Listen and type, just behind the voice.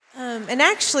And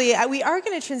actually, we are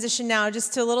going to transition now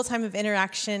just to a little time of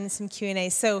interaction, some Q&A.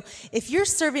 So if you're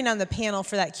serving on the panel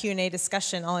for that Q&A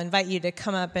discussion, I'll invite you to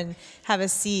come up and have a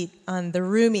seat on the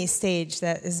roomy stage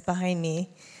that is behind me.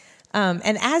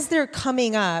 And as they're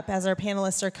coming up, as our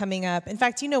panelists are coming up, in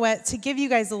fact, you know what? To give you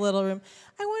guys a little room,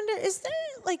 I wonder, is there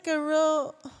like a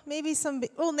real, maybe some,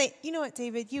 well, Nate, you know what,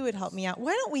 David, you would help me out.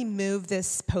 Why don't we move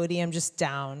this podium just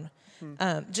down,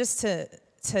 just to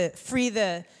free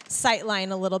the sight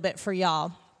line a little bit for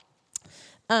y'all.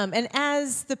 And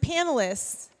as the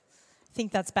panelists, I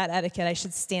think that's bad etiquette. I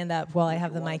should stand up while I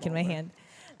have the mic in my hand.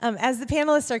 As the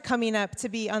panelists are coming up to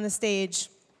be on the stage,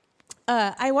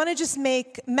 I want to just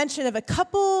make mention of a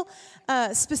couple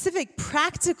specific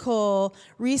practical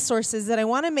resources that I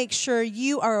want to make sure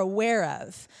you are aware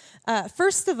of.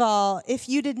 First of all, if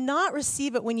you did not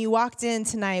receive it when you walked in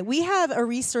tonight, we have a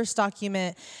resource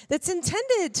document that's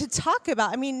intended to talk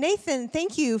about, Nathan,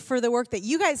 thank you for the work that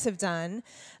you guys have done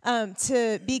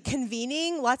to be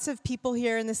convening lots of people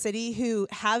here in the city who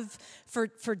have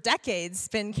for decades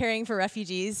been caring for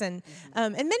refugees. And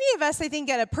many of us, I think,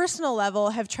 at a personal level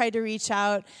have tried to reach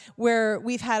out where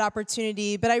we've had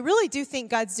opportunity. But I really do think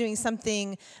God's doing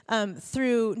something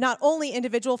through not only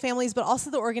individual families, but also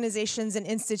the organizations and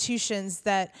institutions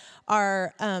that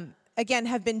are, again,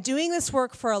 have been doing this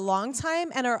work for a long time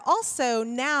and are also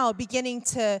now beginning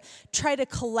to try to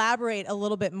collaborate a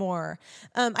little bit more.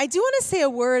 I do want to say a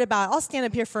word about, I'll stand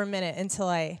up here for a minute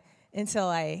until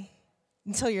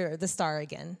you're the star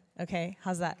again, okay?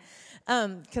 How's that?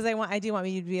 Because I do want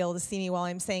you to be able to see me while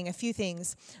I'm saying a few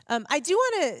things. I do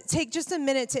want to take just a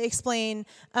minute to explain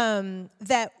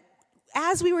that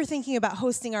as we were thinking about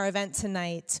hosting our event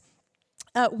tonight,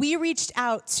 we reached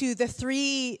out to the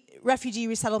 3 refugee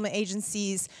resettlement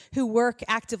agencies who work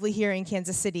actively here in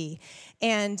Kansas City.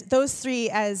 And those 3,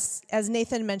 as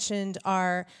Nathan mentioned,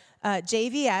 are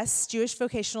JVS, Jewish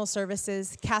Vocational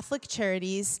Services, Catholic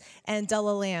Charities, and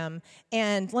Della Lamb.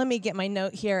 And let me get my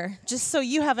note here, just so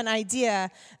you have an idea.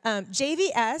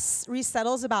 JVS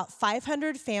resettles about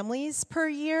 500 families per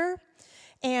year,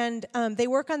 and they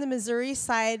work on the Missouri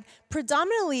side.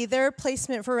 Predominantly, their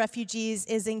placement for refugees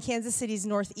is in Kansas City's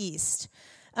northeast.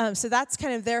 So that's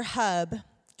kind of their hub.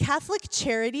 Catholic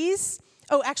Charities.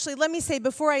 Oh, actually, let me say,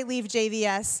 before I leave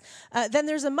JVS, then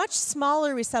there's a much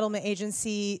smaller resettlement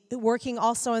agency working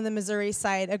also on the Missouri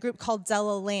side, a group called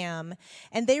Della Lamb,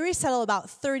 and they resettle about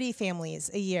 30 families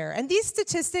a year. And these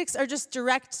statistics are just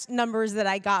direct numbers that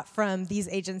I got from these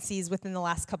agencies within the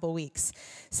last couple weeks.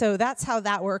 So that's how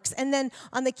that works. And then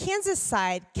on the Kansas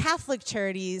side, Catholic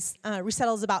Charities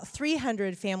resettles about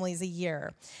 300 families a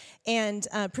year, and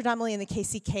predominantly in the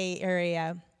KCK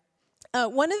area.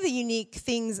 One of the unique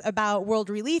things about World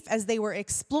Relief, as they were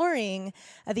exploring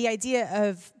the idea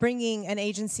of bringing an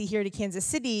agency here to Kansas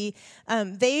City,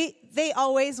 they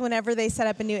always, whenever they set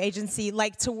up a new agency,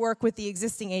 like to work with the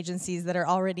existing agencies that are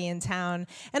already in town,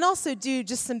 and also do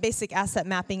just some basic asset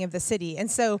mapping of the city.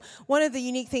 And so one of the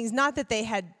unique things, not that they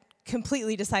had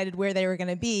completely decided where they were going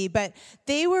to be, but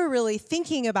they were really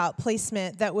thinking about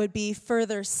placement that would be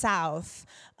further south.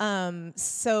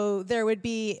 So there would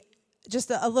be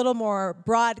just a little more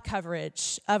broad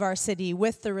coverage of our city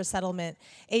with the resettlement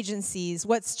agencies.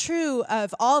 What's true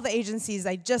of all the agencies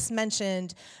I just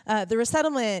mentioned, the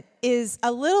resettlement is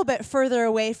a little bit further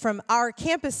away from our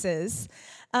campuses,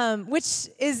 which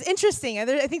is interesting.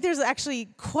 I think there's actually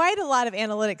quite a lot of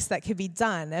analytics that could be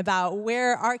done about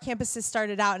where our campuses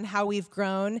started out and how we've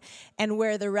grown and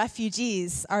where the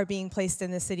refugees are being placed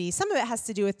in the city. Some of it has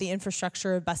to do with the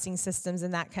infrastructure of busing systems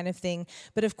and that kind of thing.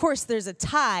 But of course, there's a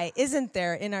tie, isn't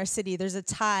there, in our city? There's a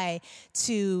tie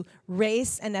to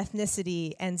race and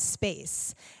ethnicity and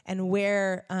space and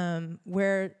where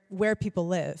people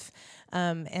live.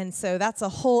 And so that's a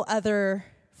whole other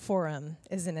forum,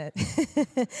 isn't it?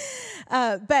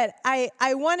 But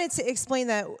I wanted to explain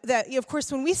that of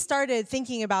course, when we started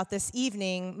thinking about this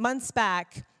evening months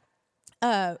back,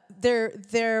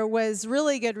 there was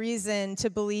really good reason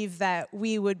to believe that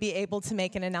we would be able to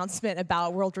make an announcement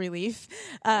about World Relief,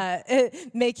 having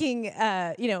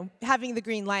the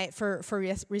green light for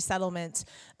resettlement.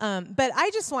 But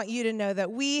I just want you to know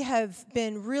that we have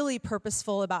been really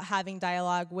purposeful about having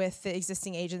dialogue with the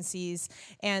existing agencies,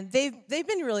 and they've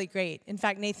been really great. In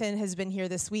fact, Nathan has been here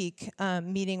this week,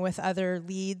 meeting with other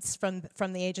leads from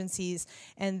the agencies,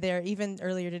 and they're even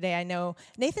earlier today. I know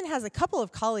Nathan has a couple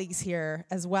of colleagues here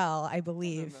as well, I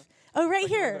believe. Oh, right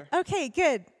here. Okay,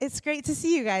 good. It's great to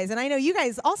see you guys. And I know you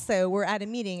guys also were at a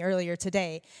meeting earlier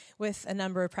today with a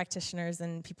number of practitioners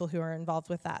and people who are involved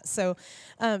with that. So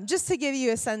just to give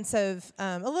you a sense of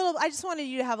I just wanted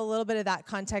you to have a little bit of that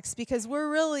context, because we're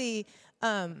really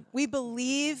we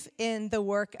believe in the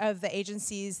work of the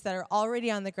agencies that are already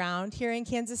on the ground here in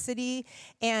Kansas City,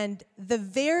 and the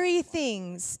very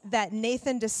things that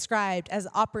Nathan described as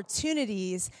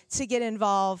opportunities to get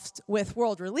involved with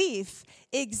World Relief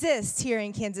exist here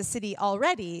in Kansas City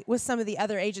already with some of the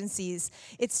other agencies.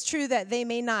 It's true that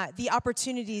the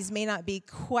opportunities may not be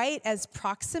quite as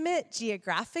proximate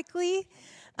geographically.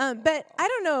 But I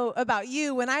don't know about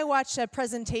you, when I watch a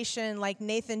presentation like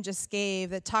Nathan just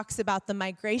gave that talks about the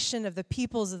migration of the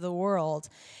peoples of the world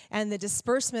and the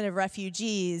disbursement of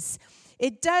refugees,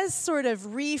 it does sort of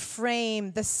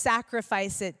reframe the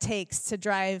sacrifice it takes to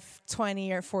drive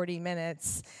 20 or 40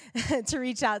 minutes to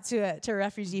reach out to a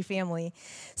refugee family.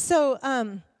 So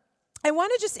I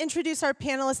want to just introduce our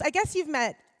panelists. I guess you've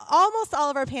met almost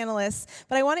all of our panelists,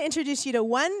 but I want to introduce you to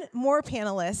one more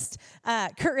panelist,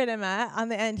 Kurt Ridema, on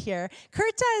the end here.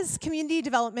 Kurt does community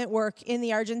development work in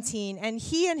the Argentine, and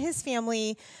he and his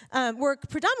family work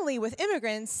predominantly with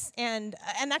immigrants and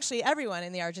actually everyone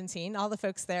in the Argentine, all the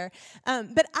folks there.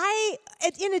 But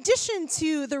in addition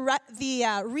to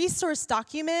the resource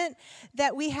document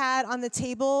that we had on the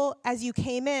table as you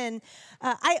came in,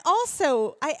 I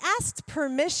asked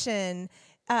permission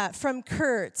from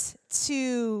Kurt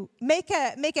to make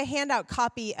a handout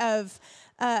copy of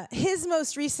his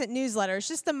most recent newsletter. It's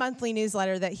just a monthly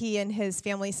newsletter that he and his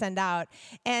family send out.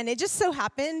 And it just so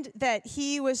happened that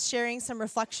he was sharing some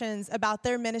reflections about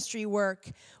their ministry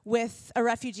work with a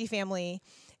refugee family.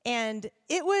 And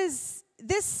it was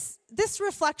this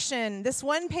reflection, this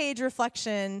one-page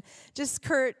reflection, just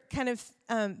Kurt kind of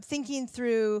thinking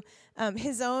through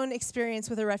his own experience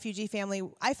with a refugee family,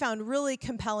 I found really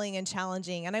compelling and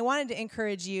challenging. And I wanted to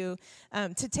encourage you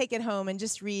to take it home and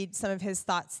just read some of his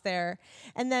thoughts there.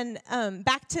 And then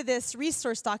back to this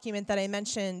resource document that I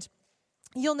mentioned.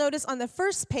 You'll notice on the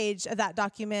first page of that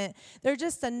document, there are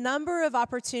just a number of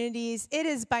opportunities. It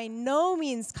is by no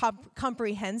means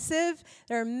comprehensive.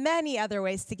 There are many other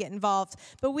ways to get involved,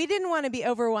 but we didn't want to be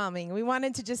overwhelming. We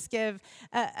wanted to just give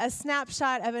a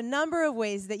snapshot of a number of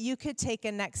ways that you could take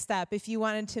a next step if you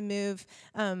wanted to move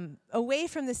away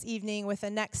from this evening with a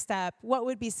next step. What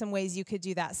would be some ways you could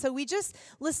do that? So we just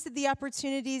listed the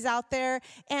opportunities out there,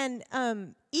 and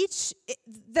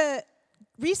the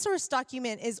resource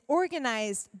document is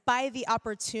organized by the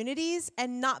opportunities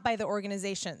and not by the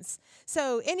organizations.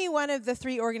 So any one of the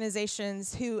three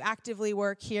organizations who actively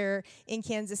work here in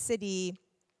Kansas City,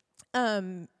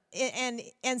 and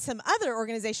some other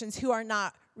organizations who are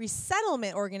not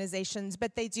resettlement organizations,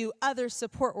 but they do other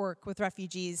support work with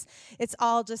refugees. It's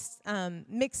all just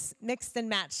mixed and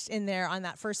matched in there on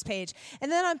that first page.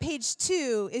 And then on page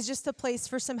 2 is just a place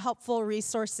for some helpful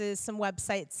resources, some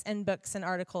websites and books and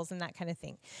articles and that kind of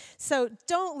thing. So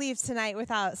don't leave tonight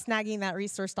without snagging that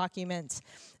resource document.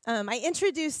 I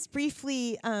introduced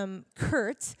briefly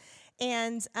Kurt.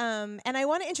 And I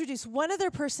want to introduce one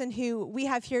other person who we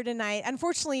have here tonight.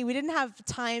 Unfortunately, we didn't have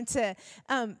time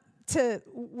to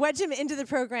wedge him into the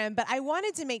program, but I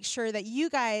wanted to make sure that you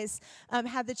guys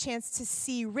had the chance to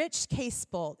see Rich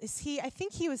Casebolt. I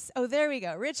think he was, oh, there we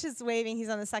go. Rich is waving. He's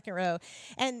on the second row.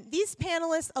 And these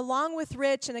panelists, along with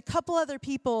Rich and a couple other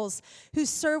peoples who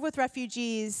serve with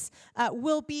refugees,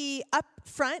 will be up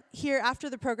front here after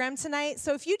the program tonight.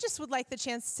 So if you just would like the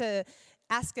chance to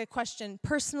ask a question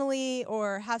personally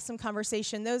or have some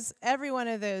conversation, every one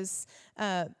of those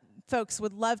folks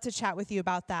would love to chat with you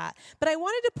about that. But I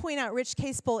wanted to point out Rich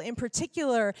Casebolt in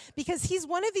particular because he's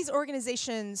one of these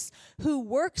organizations who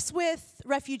works with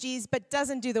refugees but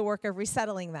doesn't do the work of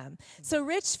resettling them. So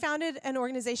Rich founded an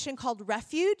organization called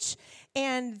Refuge,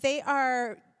 and they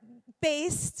are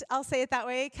based, I'll say it that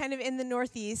way, kind of in the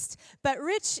Northeast. But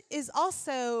Rich is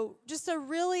also just a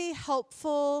really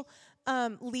helpful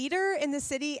leader in the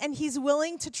city, and he's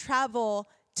willing to travel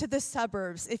to the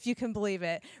suburbs, if you can believe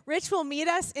it. Rich will meet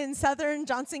us in southern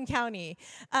Johnson County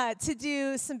to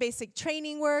do some basic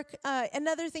training work.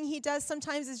 Another thing he does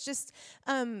sometimes is just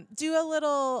do a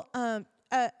little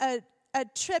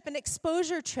an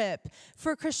exposure trip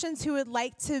for Christians who would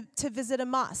like to visit a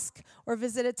mosque or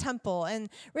visit a temple. And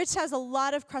Rich has a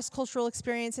lot of cross-cultural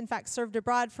experience, in fact, served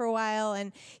abroad for a while,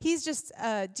 and he's just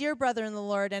a dear brother in the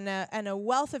Lord and a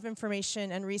wealth of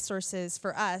information and resources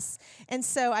for us. And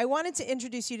so I wanted to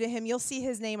introduce you to him. You'll see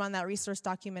his name on that resource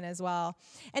document as well.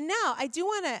 And now I do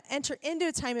want to enter into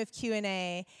a time of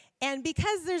Q&A. And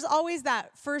because there's always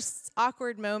that first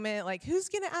awkward moment, like who's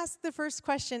going to ask the first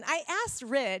question? I asked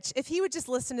Rich if he would just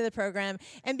listen to the program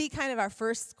and be kind of our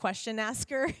first question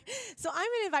asker. So I'm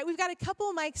going to invite, we've got a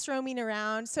couple mics roaming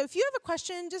around. So if you have a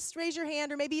question, just raise your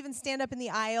hand or maybe even stand up in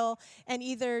the aisle and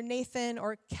either Nathan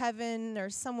or Kevin or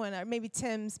someone, or maybe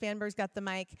Tim Spanberg's got the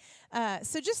mic.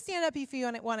 So just stand up if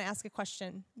you want to ask a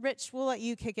question. Rich, we'll let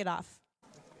you kick it off.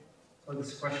 So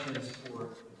this question is for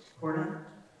Corna.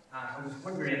 I was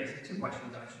wondering, two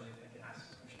questions actually, if I could ask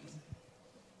questions.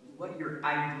 What your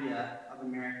idea of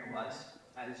America was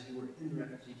as you were in the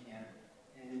refugee camp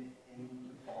in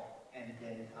Nepal, and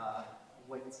then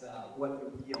what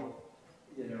the deal,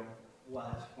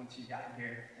 was once you got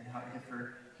here and how it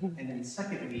differed. And then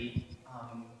secondly,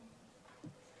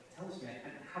 tell us, man,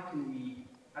 how can we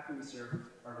serve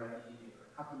our refugees, or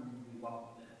how can we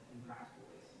welcome them in practical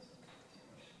ways?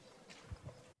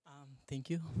 Thank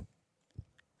you.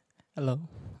 Hello.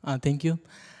 Thank you.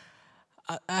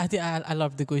 I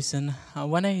love the question.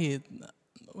 When I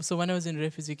was in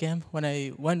refugee camp,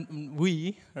 when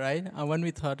we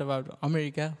thought about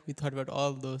America, we thought about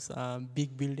all those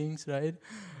big buildings, right?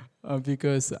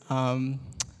 Because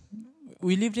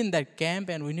we lived in that camp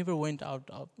and we never went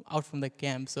out from the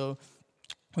camp, so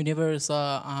we never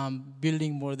saw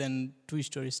building more than 2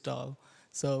 stories tall.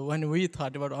 So when we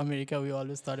thought about America, we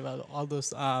always thought about all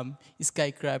those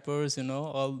skyscrapers,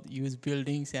 all huge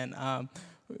buildings. And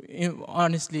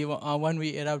honestly, when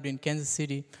we arrived in Kansas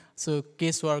City, so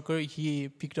caseworker, he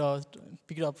picked up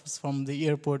us from the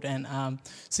airport, and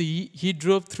so he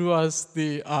drove through us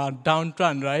the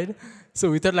downtown, right?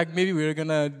 So we thought like maybe we were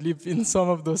gonna live in some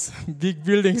of those big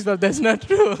buildings, but that's not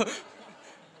true.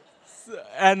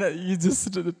 And he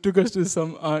just took us to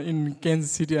some in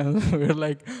Kansas City, and we were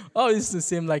like, "Oh, it's the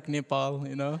same like Nepal,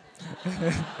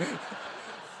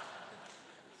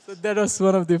 So that was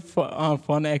one of the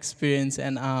fun experience,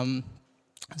 and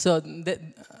so that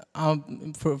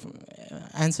for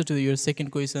answer to your second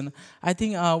question, I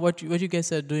think what you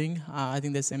guys are doing, I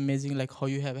think that's amazing. Like how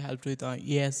you have helped with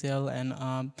ESL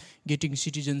and getting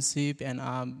citizenship and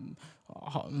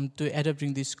to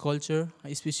adapting this culture,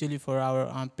 especially for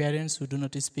our parents who do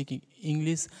not speak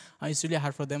English. It's really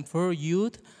hard for them. For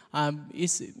youth,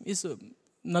 it's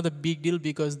not a big deal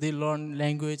because they learn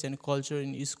language and culture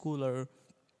in school or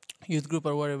youth group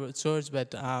or whatever church,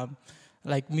 but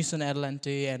like Mission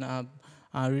Atlante and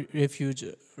Refuge,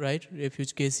 right?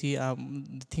 Refuge KC,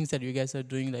 the things that you guys are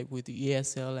doing, like with the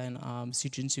ESL and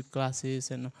citizenship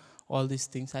classes and all these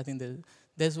things. I think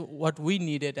that's what we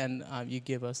needed, and you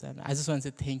gave us. And I just want to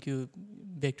say thank you.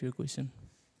 Back to your question.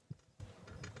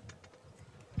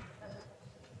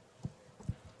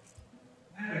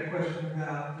 I had a question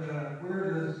about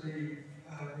where does the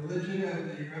religion of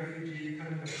the refugee come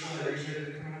into play? Does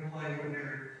it come into play when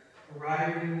they're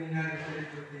arriving in the United States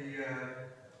with the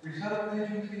resettlement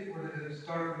agency, or does it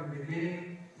start from the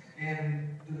beginning?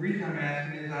 And the reason I'm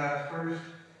asking is I first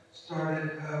started,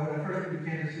 when I first moved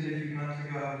to Kansas City a few months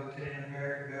ago, I was attending an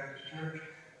American Baptist church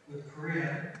with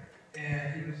Korean,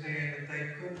 and he was saying that they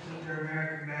couldn't put their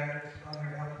American Baptist on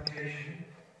their application,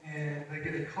 and they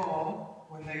get a call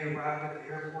when they arrive at the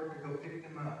airport to go pick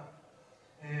them up.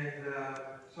 And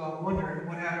so I'm wondering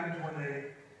what happens when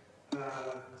a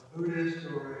Buddhist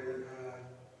or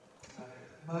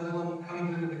a Muslim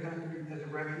comes into the country as a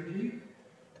refugee.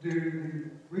 Do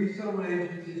the resettlement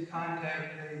agencies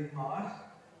contact a mosque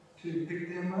to pick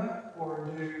them up, or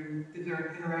is there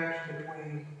an interaction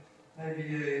between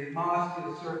maybe a mosque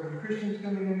is serving Christians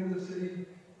coming into the city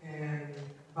and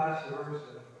vice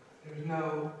versa? There's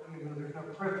no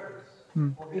preference,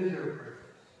 or is there a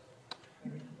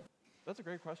preference? That's a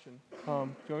great question. Do you want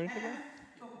me to take that?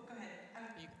 Go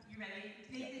ahead. You ready?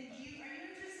 Nathan, are you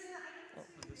interested in that?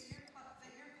 I can see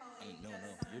that your colleague No,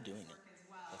 you're doing it. as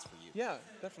well. That's for you. Yeah,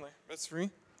 definitely. That's for me?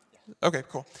 Yeah. Okay,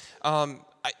 cool. I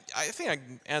think I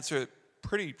can answer it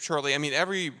pretty shortly. I mean,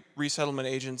 every resettlement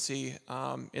agency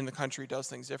in the country does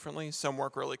things differently. Some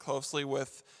work really closely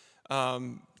with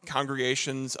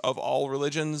congregations of all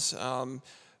religions.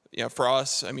 For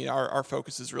us, I mean, our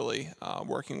focus is really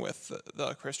working with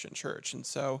the Christian church. And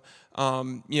so,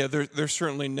 there's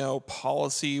certainly no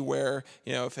policy where,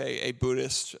 if a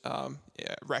Buddhist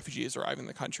refugee is arriving in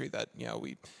the country that,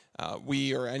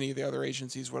 we or any of the other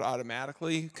agencies would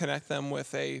automatically connect them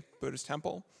with a Buddhist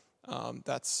temple.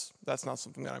 That's not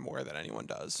something that I'm aware that anyone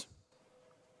does.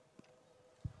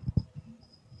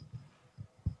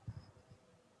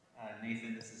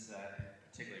 Nathan, this is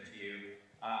particular to you.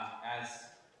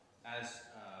 As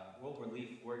World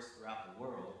Relief works throughout the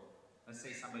world, let's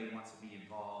say somebody wants to be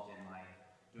involved in like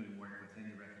doing work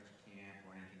within the refugee camp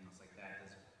or anything else like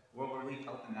that. World Relief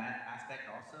help in that aspect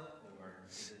also, or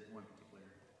is it one particular?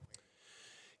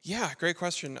 Yeah, great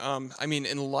question. I mean,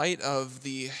 in light of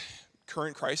the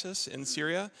current crisis in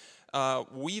Syria,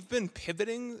 we've been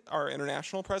pivoting our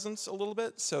international presence a little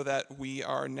bit so that we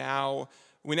now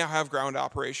have ground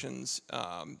operations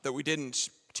that we didn't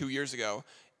 2 years ago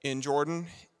in Jordan,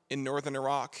 in northern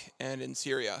Iraq, and in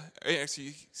Syria.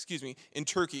 Excuse me, in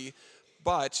Turkey.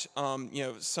 But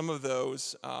some of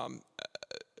those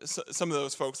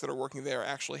folks that are working there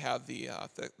actually have the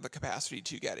capacity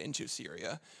to get into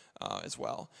Syria as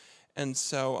well. And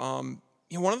so,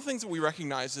 one of the things that we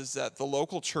recognize is that the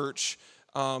local church,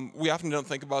 we often don't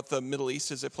think about the Middle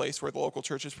East as a place where the local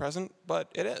church is present, but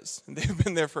it is. And they've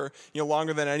been there for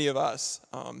longer than any of us.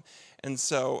 And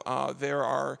so there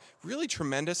are really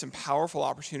tremendous and powerful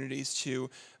opportunities to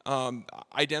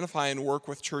identify and work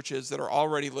with churches that are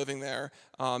already living there,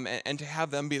 and to have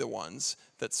them be the ones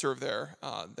that serve their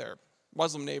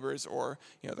Muslim neighbors or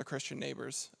their Christian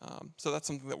neighbors. So that's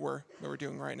something that we're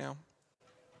doing right now.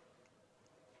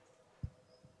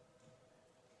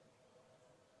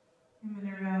 I'm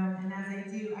going to row, and as I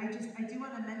do, I do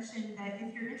want to mention that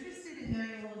if you're interested in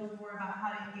knowing a little bit more about how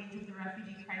to engage with the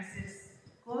refugee crisis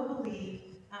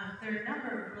globally, there are a number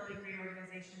of really great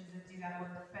organizations that do that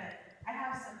work. But I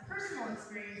have some personal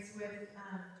experience with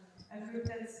a group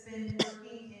that's been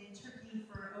working in Turkey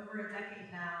for over a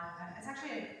decade now.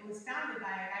 It was founded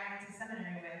by a guy I went to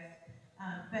seminary with,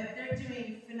 but they're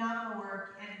doing phenomenal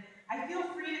work, and I feel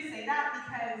free to say that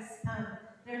because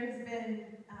there has been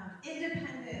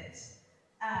independent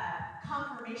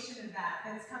confirmation of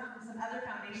that's come from some other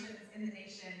foundations in the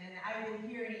nation, and I've been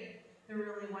hearing the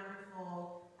really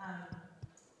wonderful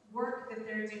work that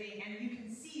they're doing, and you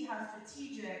can see how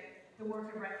strategic the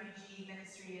work of refugee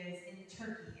ministry is in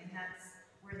Turkey, and that's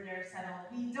where they're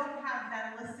settled. We don't have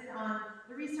them listed on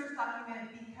the resource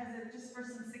document because of just for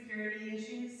some security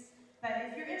issues,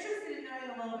 but if you're interested in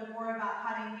knowing a little bit more about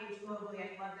how to engage globally,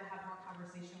 I'd love to have more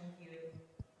conversation with you.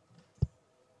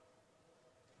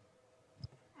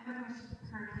 I have a question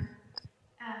for Herman.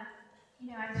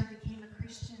 As you became a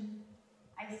Christian,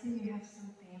 I assume you have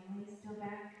some family still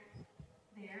back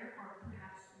there, or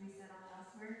perhaps resettled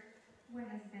elsewhere. What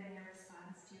has been your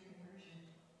response to your conversion?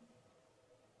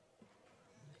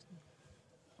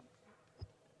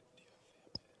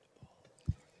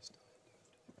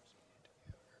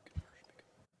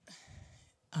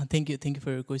 Thank you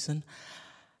for your question.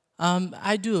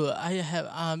 I do. I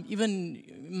have even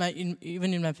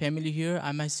in my family here.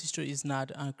 My sister is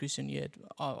not Christian yet.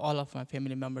 All of my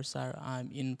family members are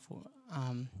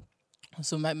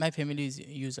so my family is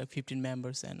used like 15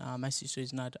 members, and my sister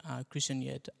is not Christian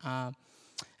yet.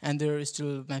 And there are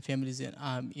still my families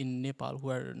in Nepal who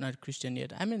are not Christian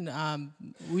yet. I mean,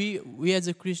 we as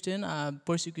a Christian,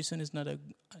 persecution is not a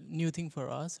new thing for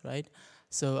us, right?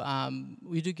 So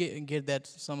we do get that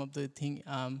some of the thing.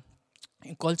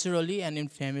 Culturally and in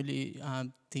family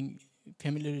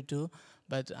familiar too,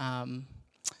 but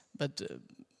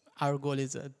our goal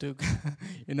is to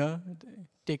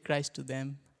take Christ to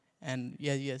them. And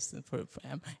yes, for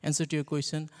answer to your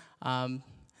question,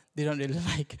 they don't really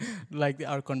like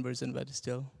our conversion, but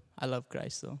still I love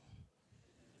Christ. So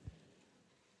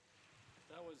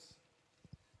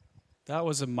that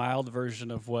was a mild version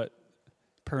of what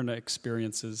Perna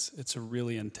experiences. It's a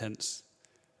really intense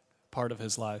part of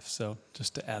his life. So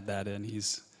just to add that in,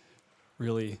 he's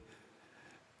really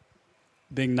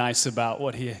being nice about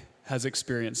what he has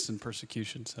experienced in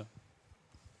persecution. So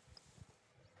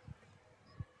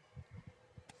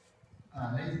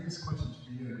Nathan, this question's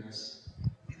for you, I guess.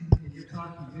 In your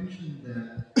talk, you mentioned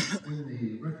that when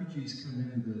the refugees come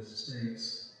into the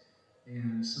States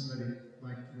and somebody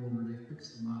like World Relief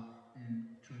picks them up and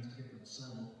tries to get them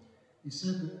settled, you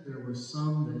said that there were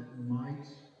some that might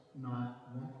not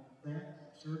want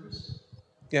that service.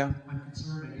 Yeah. I'm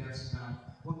concerned, I guess,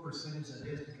 about what percentage that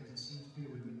is, because it seems to me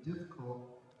it would be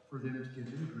difficult for them to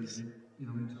get integrated,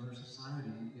 into our society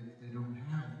if they don't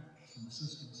have some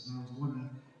assistance. And I was wondering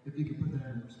if you could put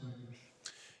that in perspective.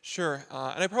 Sure,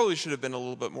 and I probably should have been a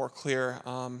little bit more clear.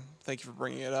 Thank you for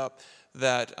bringing it up.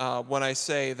 That when I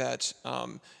say that,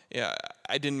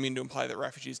 I didn't mean to imply that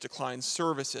refugees decline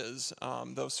services.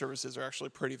 Those services are actually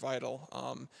pretty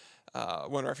vital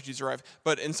when refugees arrive.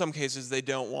 But in some cases, they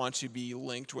don't want to be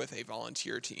linked with a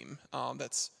volunteer team.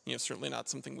 That's certainly not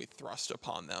something we thrust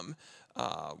upon them.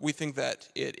 We think that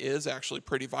it is actually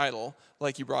pretty vital,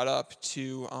 like you brought up,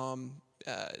 to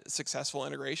successful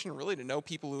integration, really to know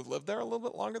people who've lived there a little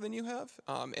bit longer than you have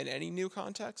in any new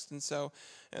context. And so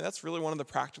that's really one of the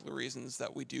practical reasons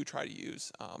that we do try to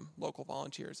use local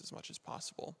volunteers as much as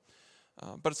possible.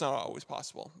 But it's not always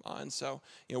possible. And so,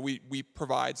 we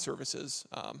provide services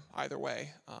either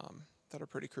way that are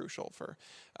pretty crucial for,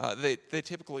 they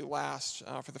typically last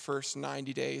for the first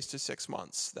 90 days to 6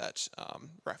 months that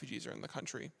refugees are in the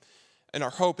country. And our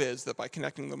hope is that by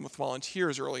connecting them with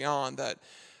volunteers early on, that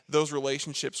those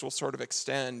relationships will sort of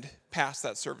extend past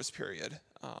that service period.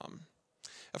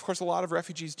 Of course, a lot of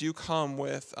refugees do come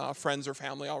with friends or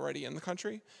family already in the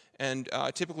country. And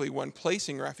typically when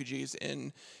placing refugees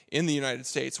in the United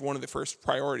States, one of the first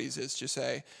priorities is to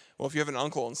say, well, if you have an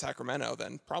uncle in Sacramento,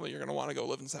 then probably you're going to want to go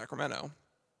live in Sacramento.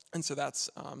 And so that's,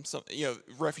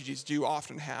 refugees do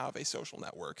often have a social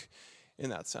network in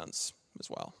that sense as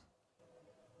well.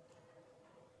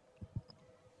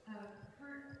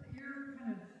 Kurt, you're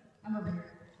kind of, I'm over here.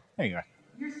 There you are.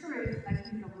 Your story is, I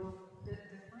think, a little bit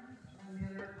different than the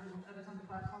others on the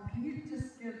platform. Can you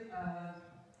just give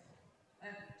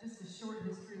just a short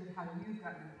history of how you've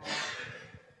gotten involved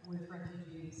with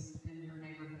refugees in your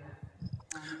neighborhood?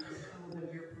 Just a little bit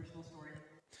of your personal story.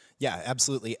 Yeah,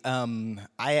 absolutely. I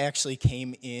actually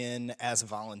came in as a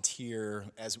volunteer,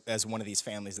 as one of these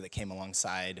families that came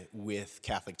alongside with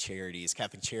Catholic Charities.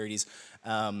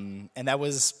 And that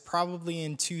was probably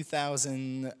in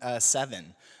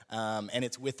 2007. And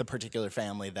it's with the particular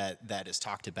family that is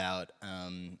talked about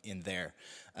in there.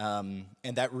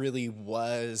 And that really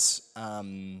was...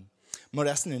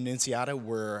 Modesta and Annunciata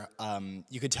were,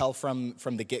 you could tell from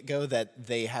the get-go that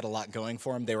they had a lot going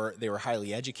for them. They were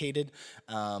highly educated,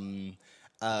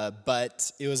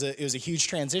 but it was a huge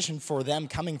transition for them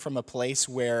coming from a place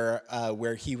where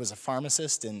he was a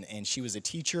pharmacist and she was a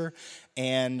teacher,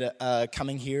 and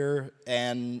coming here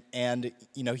and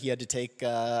he had to take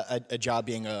a job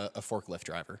being a forklift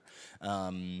driver,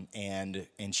 and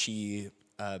she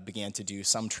began to do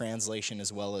some translation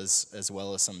as well as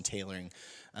some tailoring.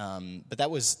 But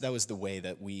that was the way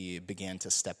that we began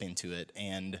to step into it,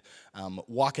 and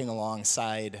walking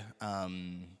alongside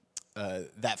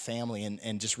that family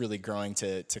and just really growing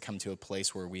to come to a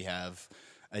place where we have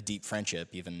a deep friendship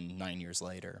even 9 years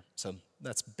later. So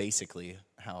that's basically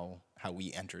how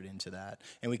we entered into that,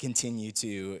 and we continue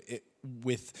to.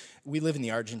 We live in the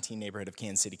Argentine neighborhood of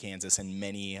Kansas City, Kansas, and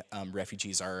many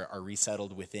refugees are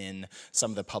resettled within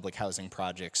some of the public housing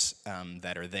projects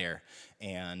that are there,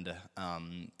 and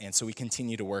so we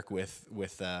continue to work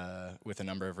with a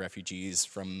number of refugees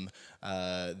from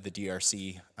the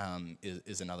DRC.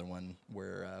 Is another one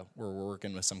where we're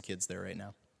working with some kids there right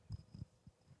now.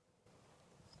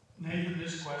 Nathan,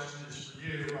 this question is for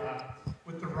you.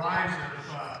 With the rise of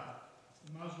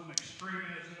Muslim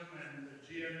extremism and the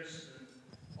jihadists and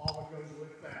all that goes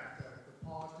with that, the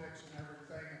politics and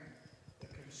everything, and the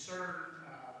concern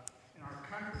in our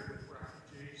country with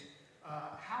refugees,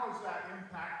 how is that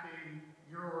impacting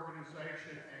your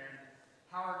organization, and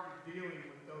how are you dealing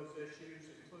with those issues,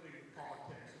 including the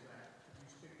politics of that? Can you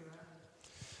speak to that?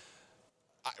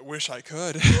 I wish I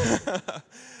could.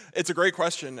 It's a great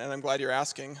question, and I'm glad you're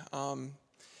asking.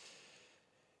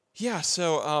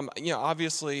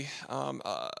 Obviously,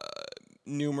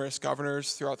 numerous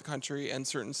governors throughout the country and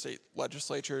certain state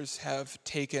legislatures have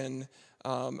taken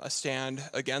a stand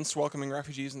against welcoming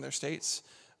refugees in their states.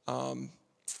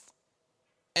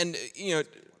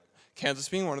 Kansas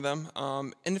being one of them.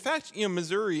 And in fact,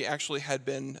 Missouri actually had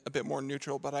been a bit more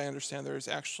neutral, but I understand there's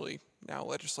actually now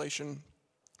legislation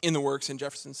in the works in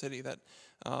Jefferson City that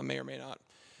may or may not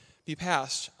be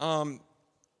passed.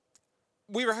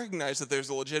 We recognize that there's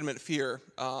a legitimate fear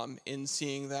in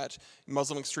seeing that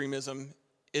Muslim extremism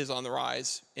is on the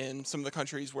rise in some of the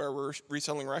countries where we're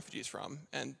resettling refugees from.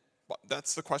 And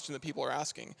that's the question that people are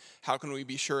asking. How can we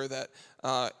be sure that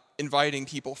inviting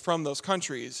people from those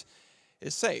countries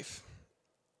is safe?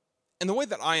 And the way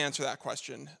that I answer that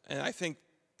question, and I think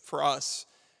for us,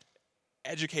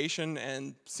 education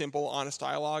and simple, honest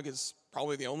dialogue is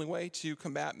probably the only way to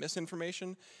combat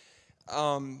misinformation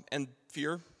and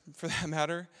fear, for that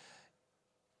matter.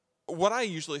 What I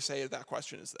usually say to that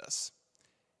question is this.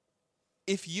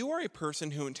 If you are a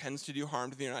person who intends to do harm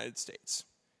to the United States,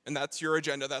 and that's your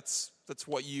agenda, that's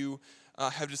what you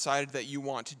have decided that you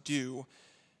want to do,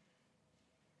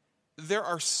 there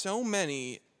are so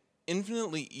many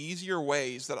infinitely easier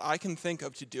ways that I can think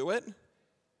of to do it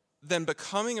than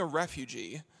becoming a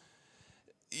refugee,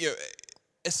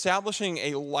 establishing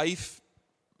a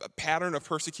pattern of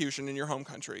persecution in your home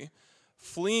country,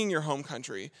 fleeing your home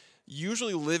country,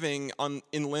 usually living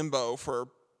in limbo for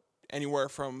anywhere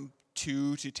from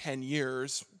 2 to 10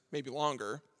 years, maybe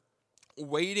longer,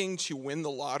 waiting to win the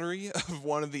lottery of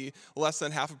one of the less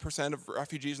than 0.5% of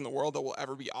refugees in the world that will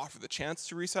ever be offered the chance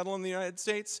to resettle in the United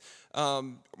States,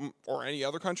 or any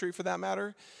other country for that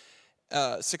matter,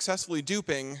 successfully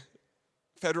duping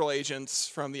federal agents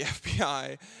from the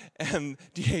FBI and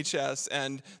DHS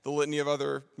and the litany of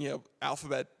other,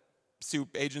 alphabet soup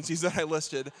agencies that I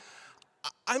listed.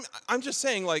 I'm just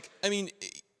saying,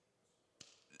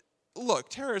 look,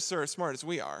 terrorists are as smart as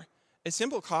we are. A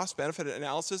simple cost-benefit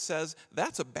analysis says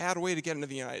that's a bad way to get into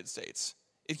the United States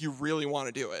if you really want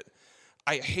to do it.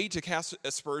 I hate to cast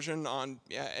aspersion on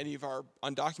any of our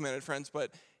undocumented friends,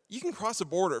 but you can cross a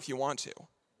border if you want to.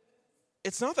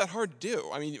 It's not that hard to do.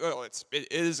 I mean, it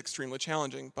is extremely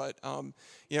challenging, but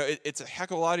it's a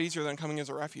heck of a lot easier than coming as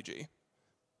a refugee.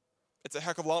 It's a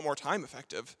heck of a lot more time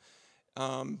effective.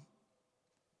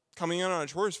 Coming in on a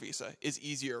tourist visa is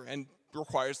easier and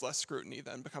requires less scrutiny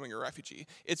than becoming a refugee.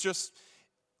 It's just,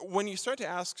 when you start to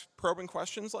ask probing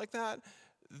questions like that,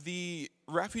 the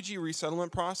refugee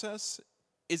resettlement process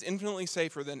is infinitely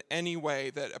safer than any way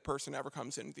that a person ever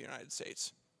comes into the United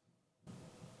States.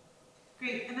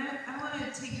 Great, and I want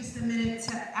to take just a minute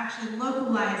to actually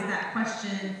localize that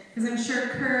question, because I'm sure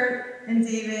Kurt and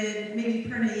David, maybe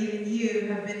Perna, even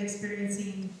you, have been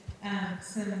experiencing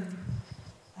some,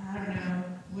 I don't know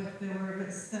what the word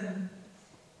is, some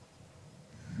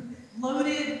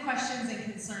loaded questions and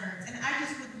concerns. And I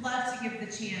just would love to give the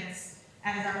chance,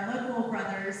 as our local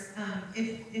brothers,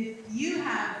 if you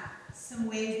have some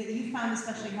ways that you found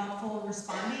especially helpful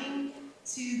responding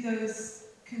to those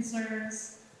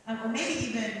concerns, or maybe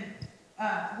even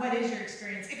what is your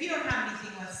experience? If you don't have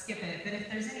anything, let's skip it. But if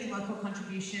there's any local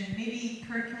contribution, maybe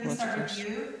Kurt, can we start with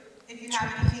you? If you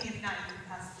have anything, if not, you can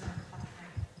pass the mic.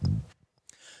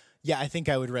 Yeah, I think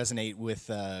I would resonate with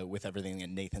everything that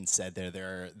Nathan said there.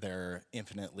 There are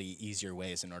infinitely easier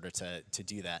ways in order to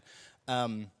do that.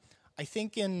 I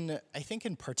think in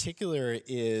particular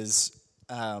is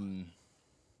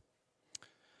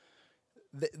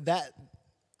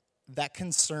that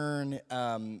concern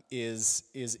is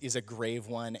a grave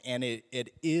one, and it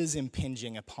is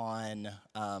impinging upon.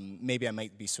 Maybe I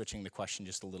might be switching the question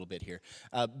just a little bit here,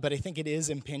 but I think it is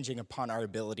impinging upon our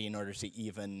ability in order to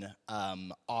even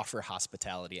offer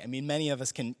hospitality. I mean, many of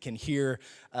us can hear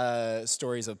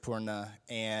stories of Purna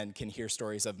and can hear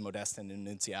stories of Modesta and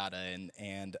Annunziata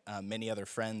and many other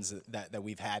friends that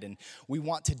we've had, and we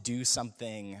want to do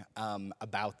something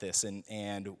about this,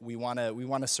 and we want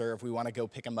to serve. We want to go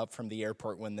pick them up from the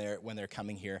airport when they're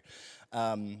coming here.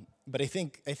 But I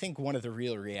think one of the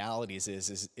real realities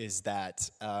is that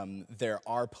there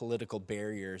are political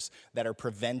barriers that are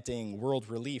preventing World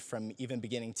Relief from even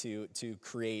beginning to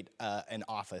create an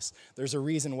office. There's a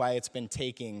reason why it's been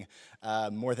taking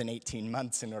more than 18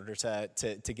 months in order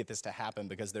to get this to happen,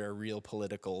 because there are real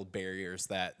political barriers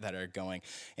that are going.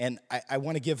 And I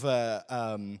want to give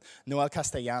Noel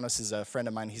Castellanos is a friend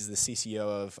of mine. He's the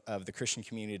CCO of the Christian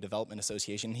Community Development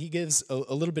Association. He gives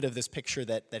a little bit of this picture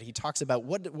that he talks about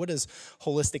what does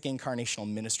holistic incarnational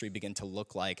ministry begin to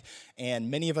look like.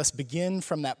 And many of us begin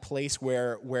from that place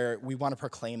where we want to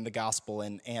proclaim the gospel,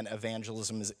 and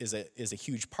evangelism is a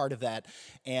huge part of that.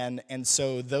 And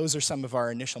so those are some of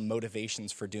our initial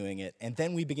motivations for doing it. And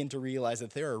then we begin to realize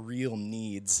that there are real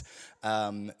needs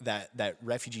that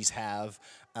refugees have,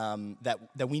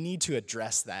 that we need to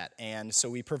address that. And so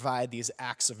we provide these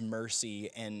acts of mercy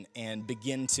and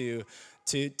begin to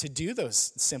do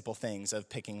those simple things of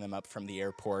picking them up from the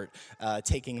airport,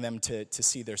 taking them to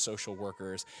see their social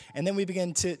workers. And then we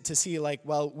begin to see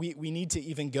we need to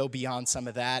even go beyond some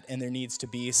of that, and there needs to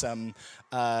be some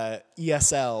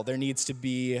ESL, there needs to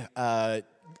be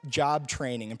job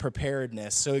training and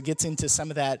preparedness. So it gets into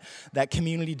some of that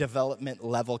community development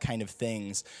level kind of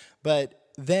things. But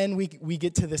then we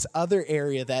get to this other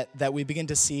area that we begin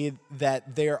to see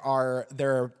that there are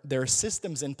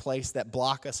systems in place that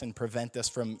block us and prevent us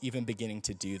from even beginning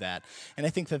to do that. And I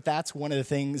think that's one of the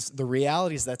things, the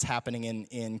realities that's happening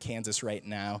in Kansas right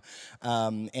now,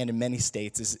 and in many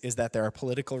states, is that there are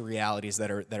political realities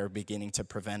that are beginning to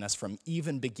prevent us from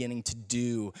even beginning to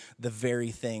do the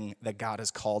very thing that God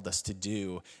has called us to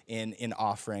do in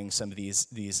offering some of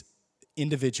these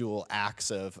individual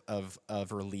acts of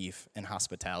relief and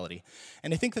hospitality.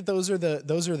 And I think that those are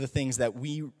the things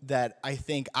that I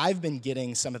think I've been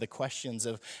getting some of the questions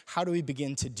of, how do we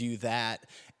begin to do that?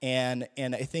 And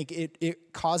I think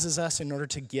it causes us, in order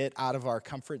to get out of our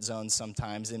comfort zones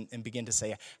sometimes and begin to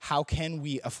say, how can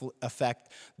we affect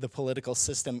the political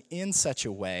system in such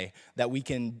a way that we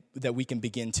can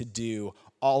begin to do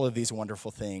all of these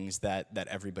wonderful things that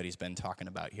everybody's been talking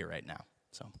about here right now.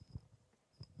 So.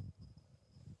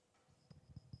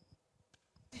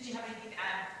 Did you have anything to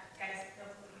add, guys?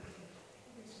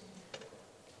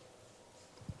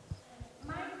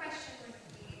 My question would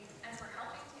be, as we're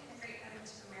helping to integrate them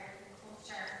into American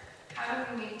culture, how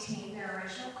do we maintain their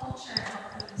original culture and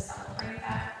help them to celebrate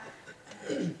that?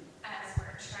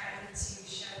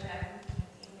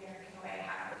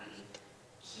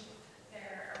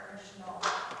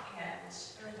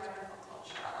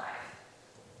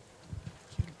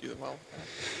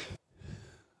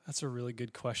 That's a really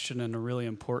good question and a really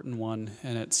important one,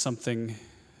 and it's something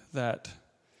that,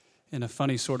 in a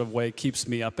funny sort of way, keeps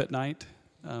me up at night,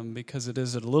 because it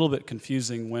is a little bit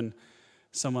confusing when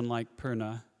someone like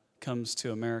Perna comes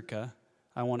to America.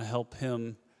 I want to help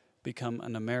him become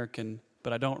an American,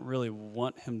 but I don't really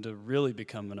want him to really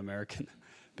become an American,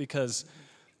 because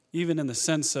even in the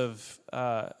sense of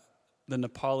the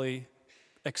Nepali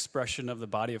expression of the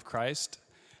body of Christ,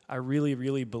 I really,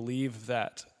 really believe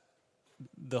that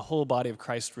the whole body of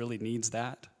Christ really needs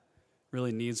that,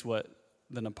 really needs what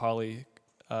the Nepali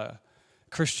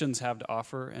Christians have to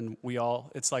offer. And we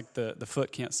all, it's like the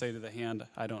foot can't say to the hand,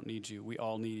 I don't need you. We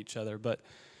all need each other. But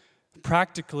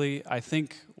practically, I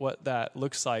think what that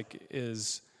looks like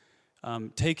is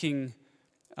taking,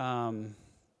 when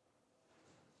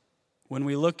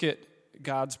we look at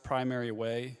God's primary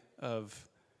way of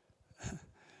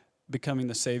becoming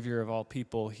the Savior of all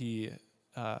people, he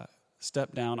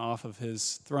stepped down off of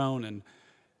his throne and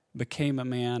became a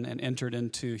man and entered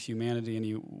into humanity, and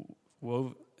he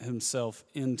wove himself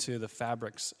into the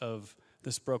fabrics of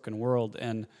this broken world.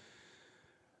 And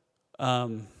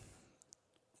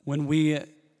when we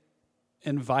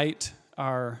invite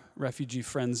our refugee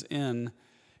friends in,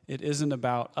 it isn't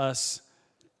about us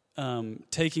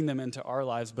taking them into our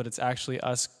lives, but it's actually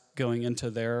us going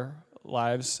into their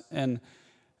lives. And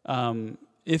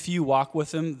if you walk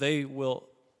with them, they will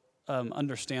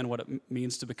understand what it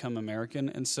means to become American.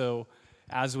 And so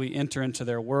as we enter into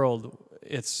their world,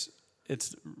 it's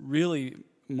really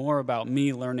more about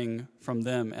me learning from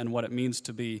them and what it means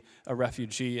to be a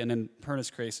refugee, and in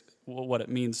Perna's case, what it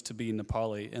means to be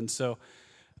Nepali. And so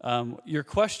your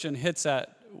question hits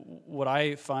at what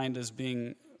I find as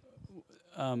being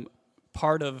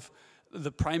part of the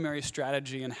primary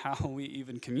strategy in how we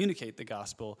even communicate the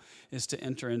gospel is to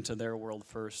enter into their world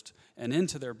first and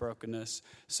into their brokenness.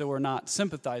 So we're not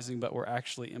sympathizing, but we're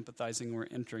actually empathizing. We're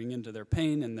entering into their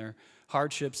pain and their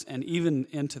hardships and even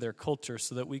into their culture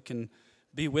so that we can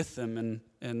be with them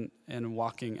and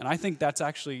walking. And I think that's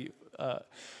actually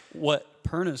what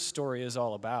Perna's story is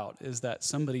all about, is that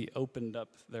somebody opened up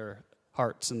their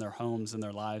hearts and their homes and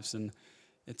their lives, and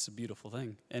it's a beautiful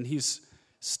thing. And he's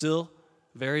still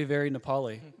very, very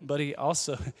Nepali, but he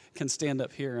also can stand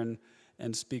up here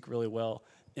and speak really well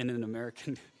in an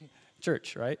American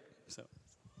church, right? So,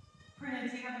 Perna,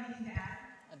 do you have anything to add?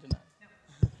 I do not.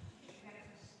 No.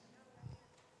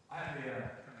 I have a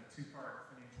kind of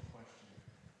two-part financial question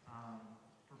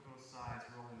for both sides,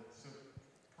 really. So,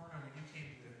 Perna, when you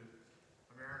came to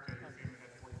America, your family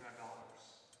had $45.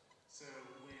 So,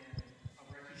 when a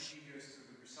refugee goes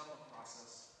through the resettlement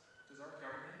process, does our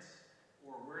government,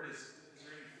 or is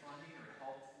there any funding or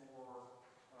help for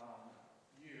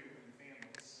you and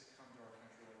families that come to our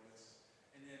country like this?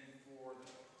 And then for the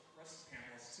rest of the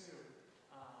panelists too,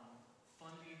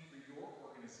 funding for your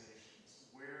organizations,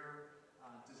 where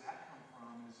does that come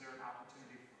from? Is there an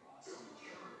opportunity for us in the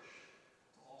church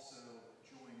to also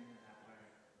join in that way?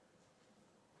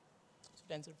 Should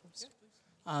I answer first? Yeah,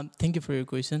 please. Thank you for your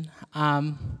question.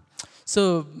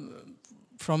 So,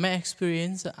 from my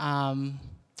experience,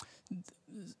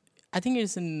 I think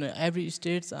it's in every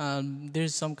state.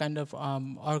 There's some kind of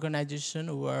organization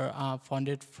who are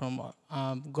funded from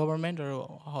government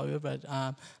or however. But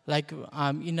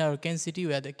in our Kansas City,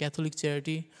 we had a Catholic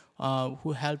charity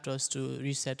who helped us to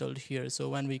resettle here. So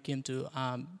when we came to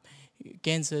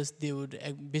Kansas, they would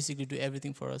basically do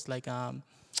everything for us.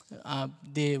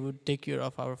 They would take care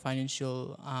of our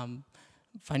financial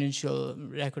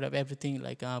record of everything,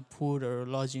 like food or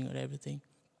lodging or everything.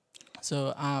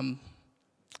 So.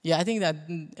 Yeah, I think that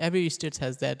every state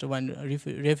has that. When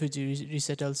refugee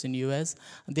resettles in U.S.,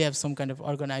 they have some kind of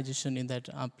organization in that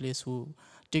place who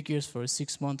take care for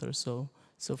 6 months or so.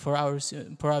 So for ours,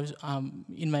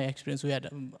 in my experience, we had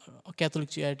a Catholic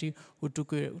charity who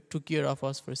took care of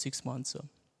us for 6 months. So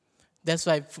that's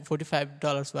why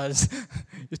 $45 was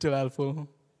still helpful.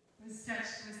 I was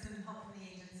touched with some help from the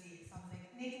agency. Sounds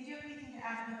like. Nathan, do you have anything to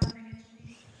add about the financial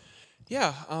piece?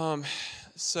 Yeah.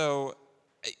 So.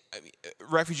 I mean,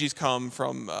 refugees come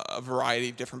from a variety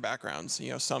of different backgrounds.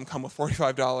 Some come with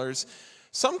 $45.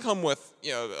 Some come with,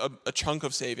 a chunk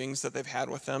of savings that they've had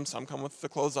with them. Some come with the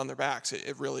clothes on their backs.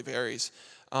 It really varies.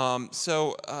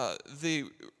 So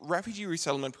the refugee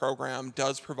resettlement program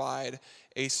does provide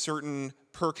a certain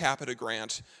per capita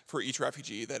grant for each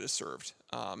refugee that is served.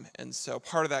 And so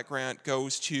part of that grant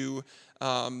goes to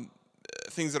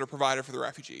things that are provided for the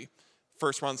refugee.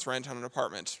 First month's rent on an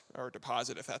apartment or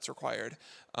deposit if that's required.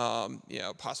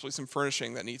 Possibly some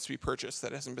furnishing that needs to be purchased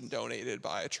that hasn't been donated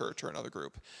by a church or another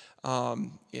group. A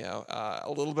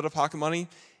little bit of pocket money.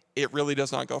 it really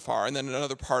does not go far. And then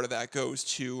another part of that goes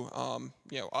to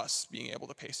us being able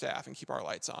to pay staff and keep our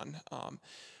lights on.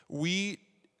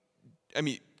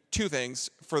 Two things.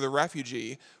 For the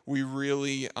refugee, we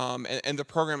really, and the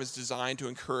program is designed to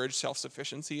encourage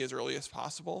self-sufficiency as early as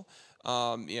possible.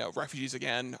 Refugees,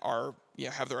 again,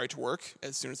 have the right to work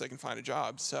as soon as they can find a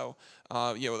job. So,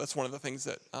 that's one of the things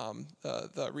that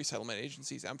the resettlement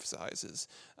agencies emphasize is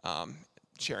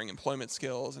sharing employment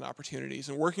skills and opportunities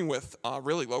and working with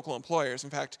really local employers. In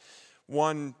fact,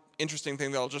 one interesting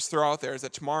thing that I'll just throw out there is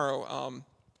that tomorrow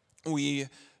we,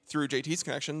 through JT's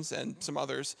connections and some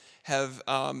others, have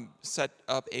set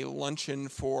up a luncheon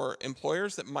for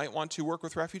employers that might want to work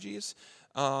with refugees.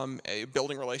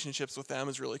 Building relationships with them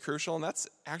is really crucial, and that's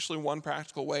actually one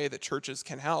practical way that churches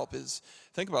can help is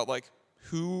think about,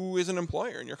 who is an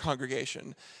employer in your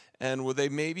congregation, and would they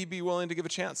maybe be willing to give a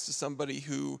chance to somebody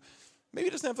who maybe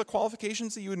doesn't have the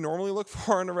qualifications that you would normally look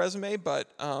for on a resume,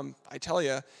 but I tell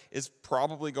you, is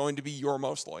probably going to be your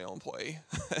most loyal employee.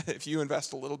 If you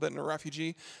invest a little bit in a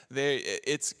refugee,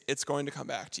 it's going to come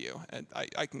back to you, and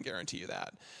I can guarantee you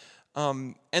that.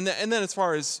 And then as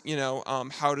far as,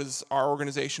 how does our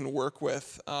organization work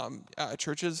with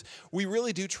churches, we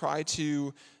really do try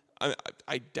to,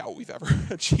 I doubt we've ever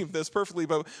achieved this perfectly,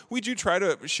 but we do try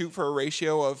to shoot for a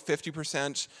ratio of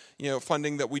 50%,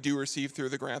 funding that we do receive through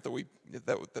the grant that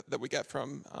we get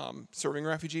from serving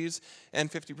refugees,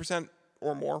 and 50%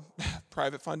 or more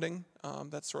private funding.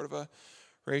 That's sort of a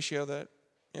ratio that,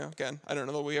 again, I don't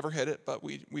know that we ever hit it, but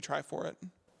we try for it.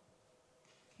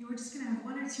 Okay, we're just going to have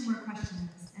one or two more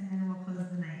questions, and then we'll close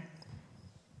the night.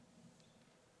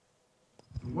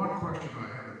 The one question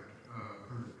I haven't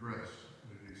heard addressed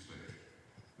at any stage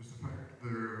is the fact that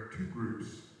there are two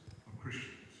groups of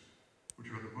Christians which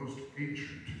are the most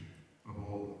ancient of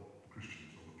all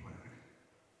Christians on the planet.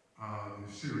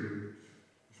 The Syrians,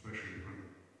 especially from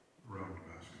around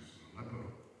Damascus and Aleppo,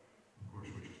 of course,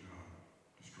 which is now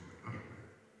destroyed utterly.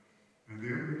 And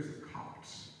the other is the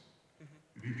Copts.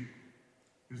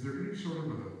 Is there any sort of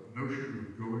a notion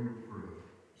of going for a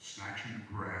snatch and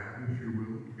grab, if you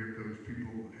will, to get those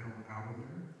people the hell out of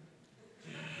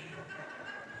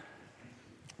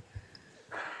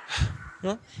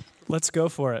there? Yeah. Let's go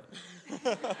for it. Are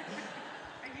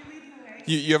you leading the way?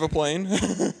 You have a plane?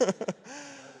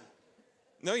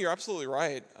 No, you're absolutely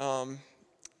right.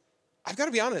 I've got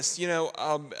to be honest,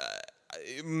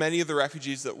 many of the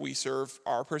refugees that we serve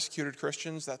are persecuted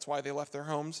Christians. That's why they left their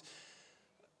homes.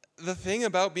 The thing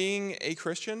about being a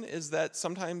Christian is that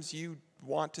sometimes you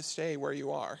want to stay where you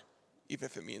are, even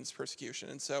if it means persecution.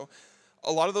 And so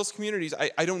a lot of those communities,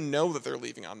 I don't know that they're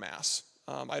leaving en masse.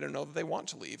 I don't know that they want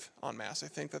to leave en masse. I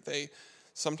think that they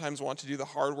sometimes want to do the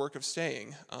hard work of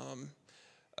staying.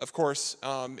 Of course,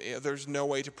 there's no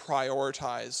way to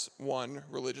prioritize one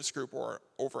religious group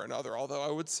over another, although I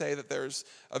would say that there's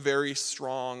a very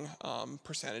strong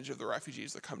percentage of the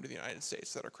refugees that come to the United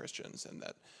States that are Christians and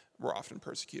that were often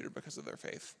persecuted because of their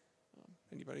faith.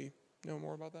 Anybody know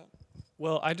more about that?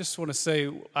 Well, I just want to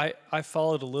say I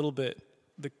followed a little bit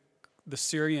the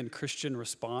Syrian Christian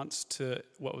response to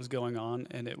what was going on,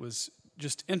 and it was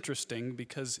just interesting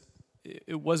because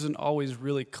it wasn't always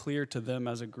really clear to them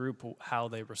as a group how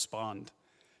they respond,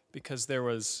 because there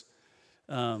was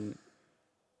the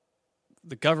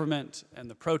government and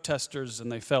the protesters,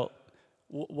 and they felt,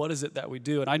 what is it that we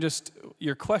do? And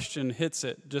your question hits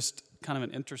it, just kind of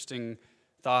an interesting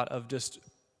thought of just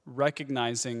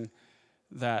recognizing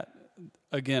that,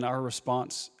 again, our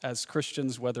response as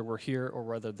Christians, whether we're here or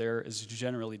whether there, is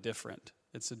generally different.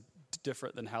 It's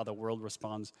different than how the world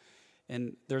responds.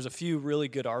 And there's a few really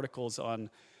good articles on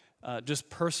just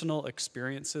personal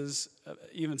experiences,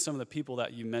 even some of the people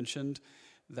that you mentioned,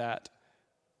 that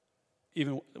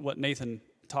even what Nathan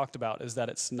talked about is that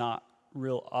it's not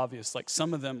real obvious. Like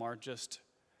some of them are just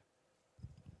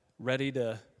ready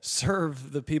to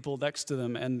serve the people next to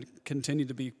them and continue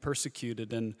to be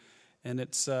persecuted, and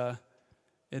it's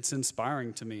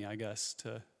inspiring to me, I guess,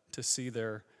 to see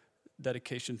their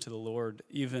dedication to the Lord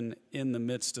even in the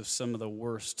midst of some of the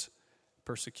worst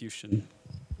persecution.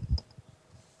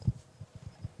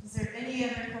 Is there any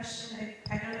other question?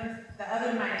 I don't know if the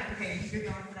other mic. Okay, you're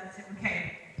going for that too.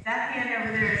 Okay, that hand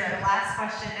over there is our last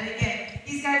question. And again,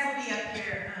 these guys will be up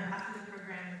here after the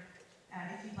program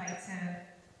if you'd like to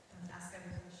ask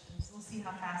other questions. We'll see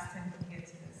how fast Tim can get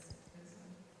to this.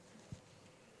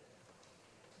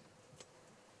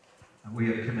 We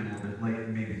have come in a little bit late,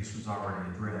 and maybe this was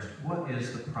already addressed. What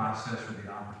is the process or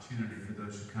the opportunity for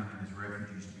those who come in as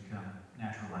refugees to become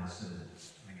naturalized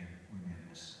citizens? Again, we may have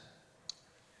missed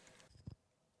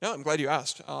that. No, I'm glad you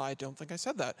asked. I don't think I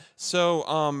said that.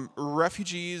 So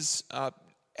refugees,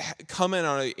 come in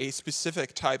on a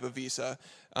specific type of visa.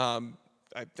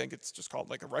 I think it's just called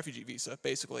like a refugee visa,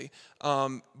 basically.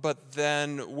 But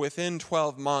then within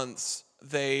 12 months,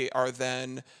 they are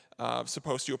then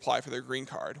supposed to apply for their green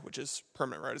card, which is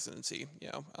permanent residency.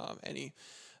 Any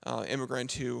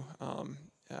immigrant who,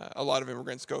 a lot of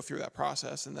immigrants go through that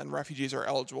process, and then refugees are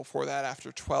eligible for that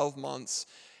after 12 months.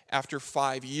 After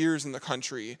 5 years in the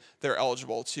country, they're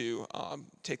eligible to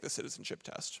take the citizenship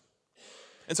test.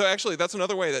 And so actually, that's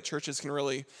another way that churches can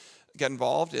really get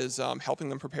involved, is helping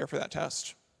them prepare for that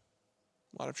test.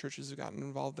 A lot of churches have gotten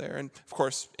involved there. And of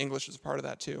course, English is a part of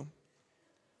that too.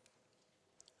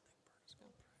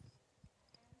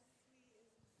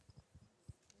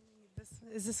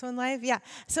 Is this one live? Yeah.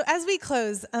 So as we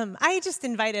close, I just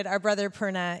invited our brother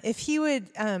Perna, if he would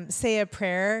say a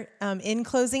prayer in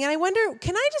closing. And I wonder,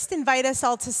 can I just invite us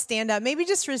all to stand up? Maybe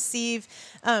just receive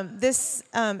this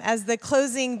as the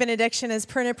closing benediction as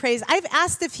Perna prays. I've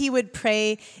asked if he would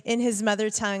pray in his mother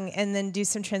tongue and then do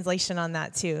some translation on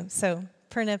that too. So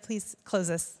Perna, please close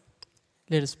us.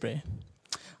 Let us pray.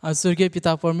 स्वर्गीय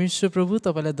पिता परमेश्वर प्रभु,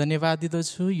 तपाईँलाई धन्यवाद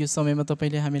दिँदछु यो समयमा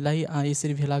तपाईँले हामीलाई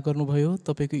यसरी भेला गर्नुभयो,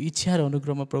 तपाईँको इच्छा र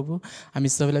अनुग्रहमा प्रभु हामी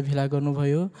सबैलाई भेला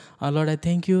गर्नुभयो. Lord, I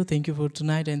thank you for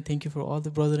tonight, and thank you for all the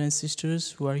brothers and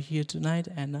sisters who are here tonight.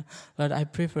 And Lord, I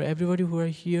pray for everybody who are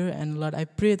here, and Lord, I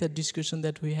pray that discussion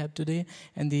that we have today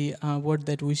and the word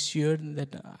that we shared,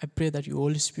 that I pray that your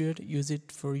Holy Spirit use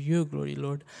it for your glory,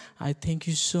 Lord. I thank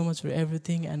you so much for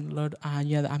everything, and Lord,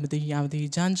 यहाँ हामीदेखि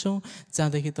जान्छौँ,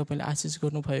 जाँदाखेरि तपाईँले आशिष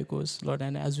गर्नु भएको होस्, Lord.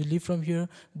 And as we leave from here,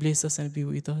 bless us and be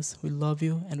with us. We love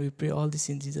you, and we pray all this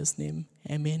in Jesus' name.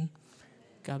 Amen.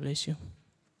 God bless you.